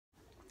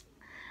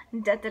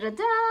Da, da, da,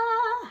 da.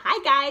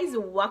 Hi guys,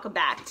 welcome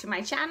back to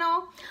my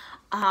channel.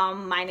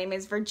 My name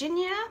is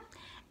Virginia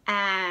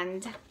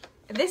and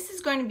this is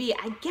going to be,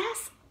 I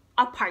guess,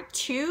 a part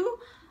 2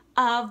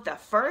 of the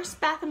first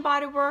Bath and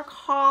Body Works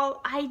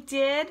haul I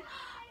did.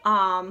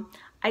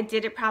 I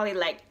did it probably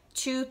like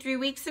 2-3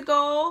 weeks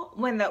ago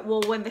when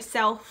the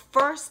sale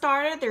first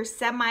started, their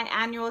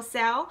semi-annual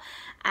sale,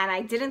 and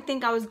I didn't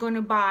think I was going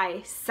to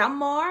buy some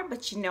more,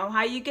 but you know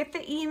how you get the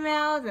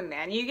emails and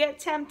then you get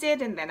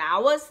tempted, and then I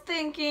was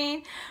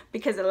thinking,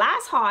 because the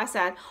last haul I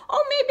said,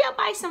 oh, maybe I'll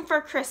buy some for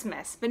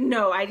Christmas, but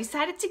no, I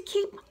decided to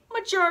keep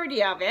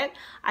majority of it.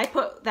 I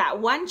put that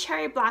one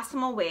cherry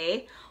blossom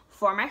away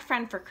for my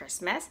friend for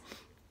Christmas,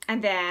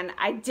 and then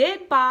I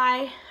did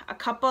buy a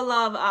couple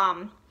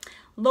of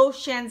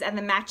lotions and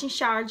the matching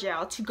shower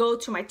gel to go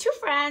to my 2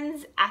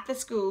 friends at the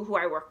school who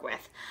I work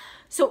with.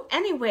 So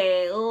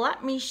anyway,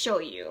 let me show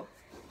you.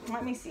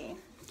 Let me see.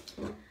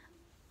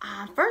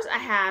 First I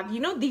have, you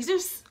know, these are,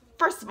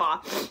 first of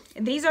all,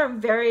 these are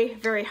very,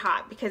 very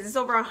hot because it's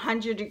over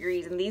 100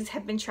 degrees and these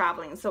have been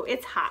traveling, so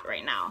it's hot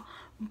right now.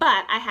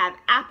 But I have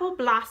apple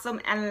blossom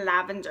and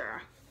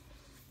lavender.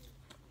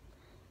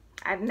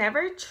 I've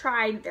never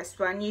tried this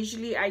one.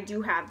 Usually I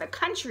do have the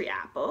country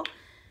apple,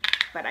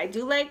 but I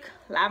do like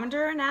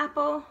lavender and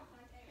apple.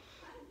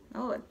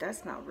 Oh, it does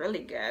smell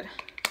really good.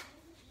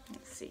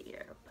 Let's see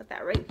here. Put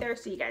that right there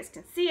so you guys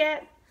can see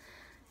it.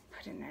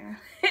 Put it in there.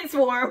 It's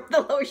warm.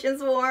 The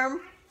lotion's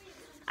warm.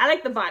 I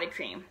like the body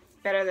cream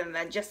better than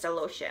just a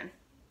lotion.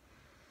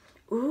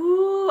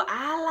 Ooh,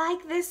 I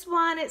like this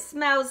one. It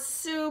smells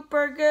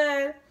super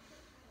good.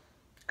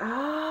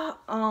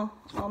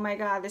 Oh my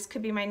God. This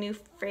could be my new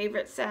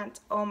favorite scent.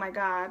 Oh my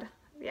God.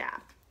 Yeah.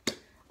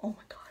 Oh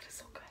my God. It's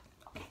so good.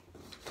 Okay.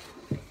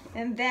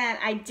 And then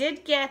I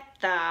did get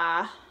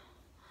the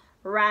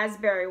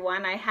raspberry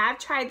one. I have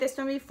tried this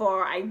one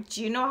before. I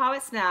do know how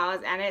it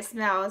smells, and it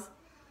smells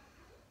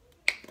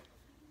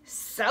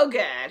so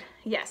good.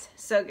 Yes,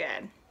 so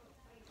good.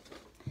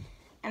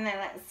 And then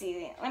let's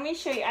see. Let me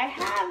show you.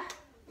 I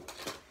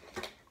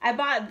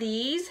bought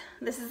these.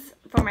 This is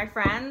for my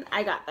friend.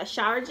 I got the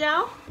shower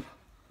gel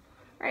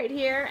right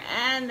here,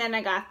 and then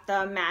I got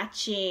the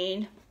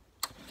matching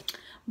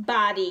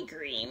body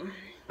cream.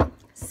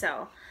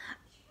 So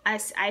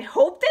I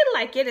hope they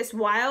like it. It's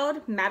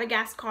wild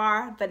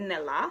Madagascar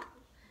vanilla.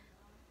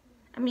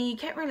 I mean, you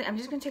can't really, I'm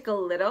just gonna take a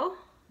little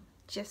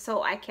just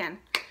so I can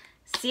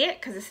see it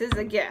because this is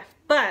a gift,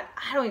 but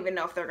I don't even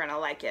know if they're gonna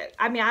like it.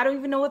 I mean, I don't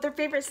even know what their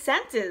favorite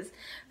scent is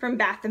from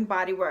Bath and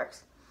Body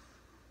Works,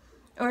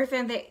 or if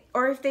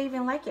they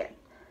even like it.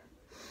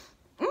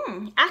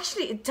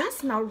 Actually, it does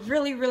smell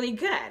really, really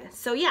good.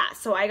 So yeah,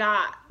 so I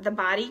got the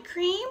body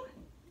cream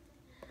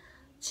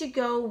to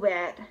go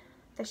with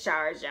the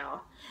shower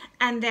gel.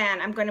 And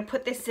then I'm going to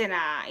put this in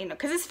a, you know,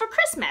 because it's for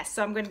Christmas.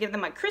 So I'm going to give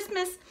them a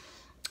Christmas,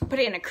 put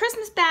it in a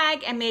Christmas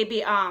bag, and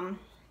maybe,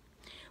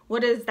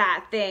 what is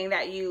that thing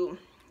that you,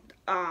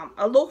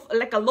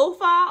 like a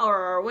loofah,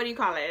 or what do you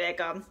call it? Like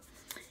a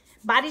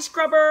body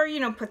scrubber, you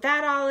know, put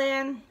that all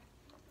in.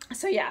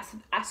 So yeah,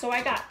 so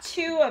I got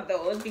 2 of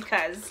those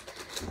because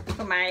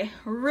for my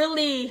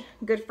really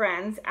good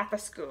friends at the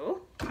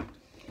school.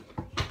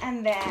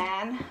 And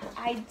then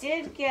I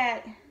did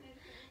get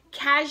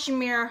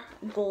Cashmere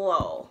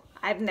Glow.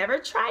 I've never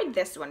tried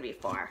this one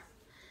before.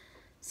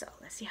 So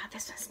let's see how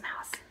this one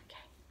smells.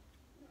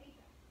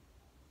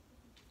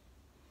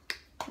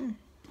 Okay.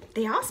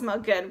 They all smell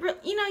good.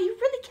 You know, you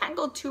really can't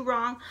go too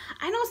wrong.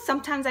 I know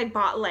sometimes I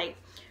bought like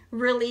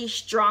really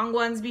strong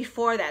ones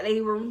before that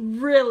they were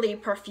really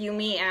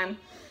perfumey, and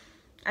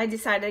I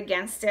decided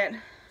against it.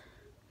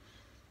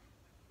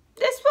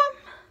 This one,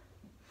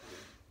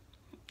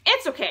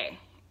 it's okay.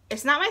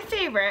 It's not my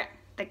favorite.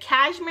 The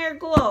Cashmere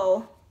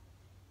Glow,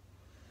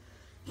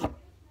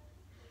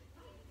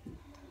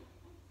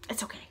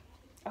 it's okay.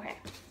 Okay.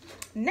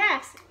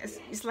 Next,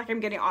 it's like I'm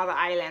getting all the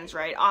islands,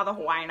 right? All the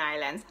Hawaiian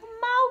islands.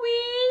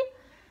 Maui.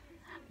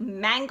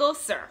 Mango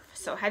Surf.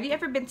 So have you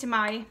ever been to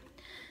Maui?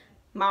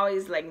 Maui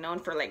is like known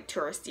for like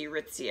touristy,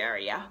 ritzy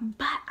area.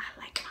 But I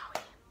like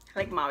Maui. I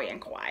like Maui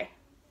and Kauai.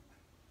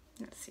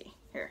 Let's see.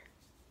 Here.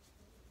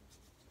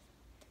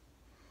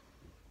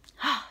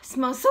 Oh, it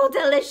smells so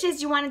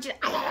delicious. You want to just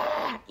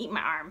eat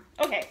my arm.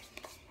 Okay.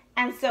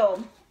 And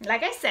so,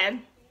 like I said,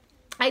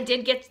 I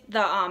did get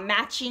the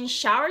matching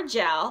shower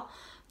gel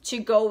to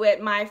go with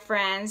my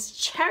friend's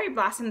cherry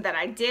blossom that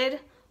I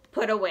did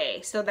put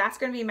away. So that's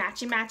going to be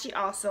matchy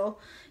also.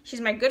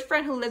 She's my good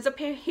friend who lives up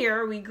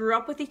here. We grew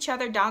up with each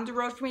other down the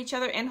road from each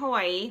other in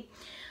Hawaii.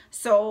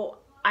 So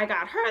I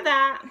got her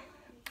that.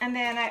 And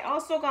then I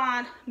also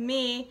got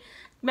me,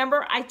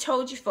 remember I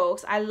told you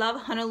folks, I love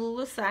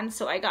Honolulu Sun.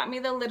 So I got me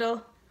the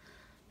little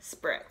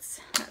spritz.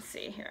 Let's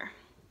see here.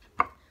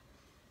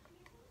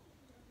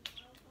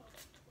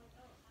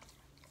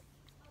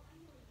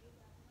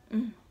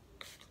 Yes,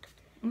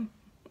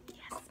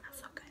 smells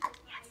so good.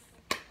 Yes.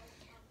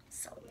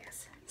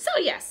 So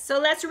yes. So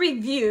let's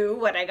review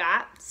what I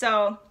got.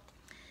 So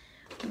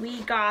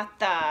we got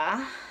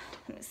the,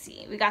 let me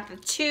see, we got the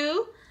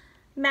 2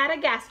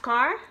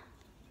 Madagascar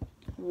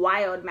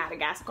Wild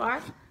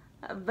Madagascar,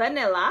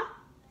 vanilla.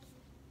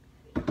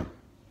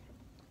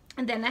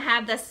 And then I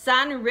have the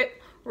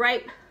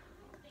ripe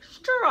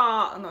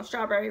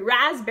strawberry,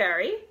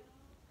 raspberry.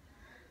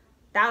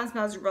 That one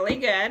smells really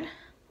good.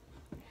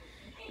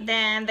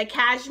 Then the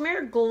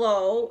Cashmere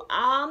Glow.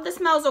 This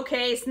smells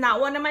okay. It's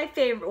not one of my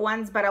favorite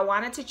ones, but I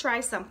wanted to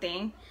try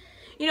something.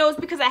 You know, it's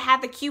because I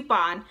had the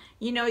coupon.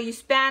 You know, you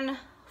spend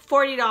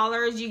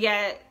 $40, you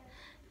get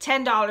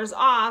 $10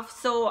 off.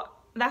 So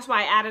that's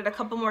why I added a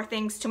couple more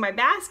things to my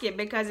basket,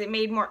 because it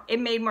made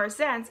more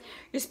sense.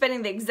 You're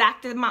spending the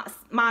exact amount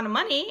of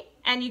money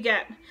and you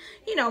get,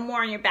 you know,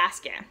 more in your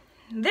basket.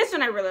 This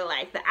one I really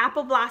like, the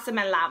Apple Blossom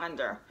and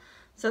Lavender.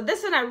 So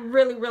this one I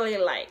really, really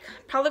like.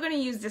 Probably going to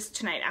use this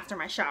tonight after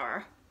my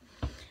shower.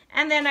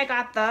 And then I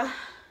got the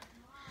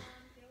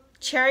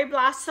Cherry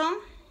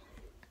Blossom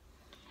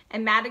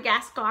and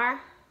Madagascar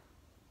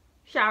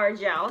shower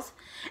gels.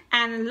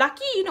 And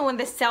lucky, you know, when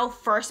the sale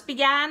first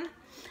began,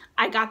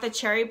 I got the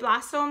Cherry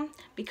Blossom,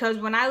 because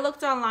when I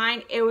looked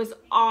online, it was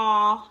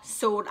all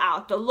sold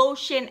out, the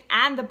lotion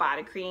and the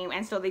body cream,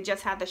 and so they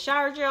just had the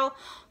shower gel,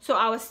 so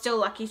I was still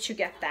lucky to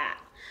get that.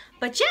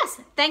 But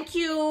yes, thank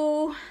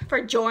you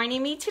for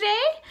joining me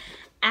today,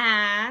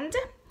 and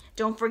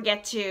don't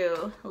forget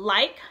to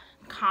like,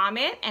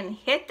 comment, and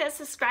hit that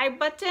subscribe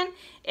button.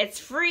 It's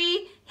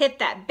free. Hit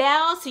that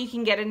bell so you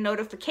can get a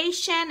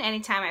notification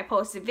anytime I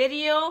post a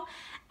video.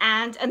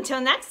 And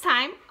until next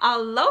time,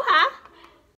 aloha!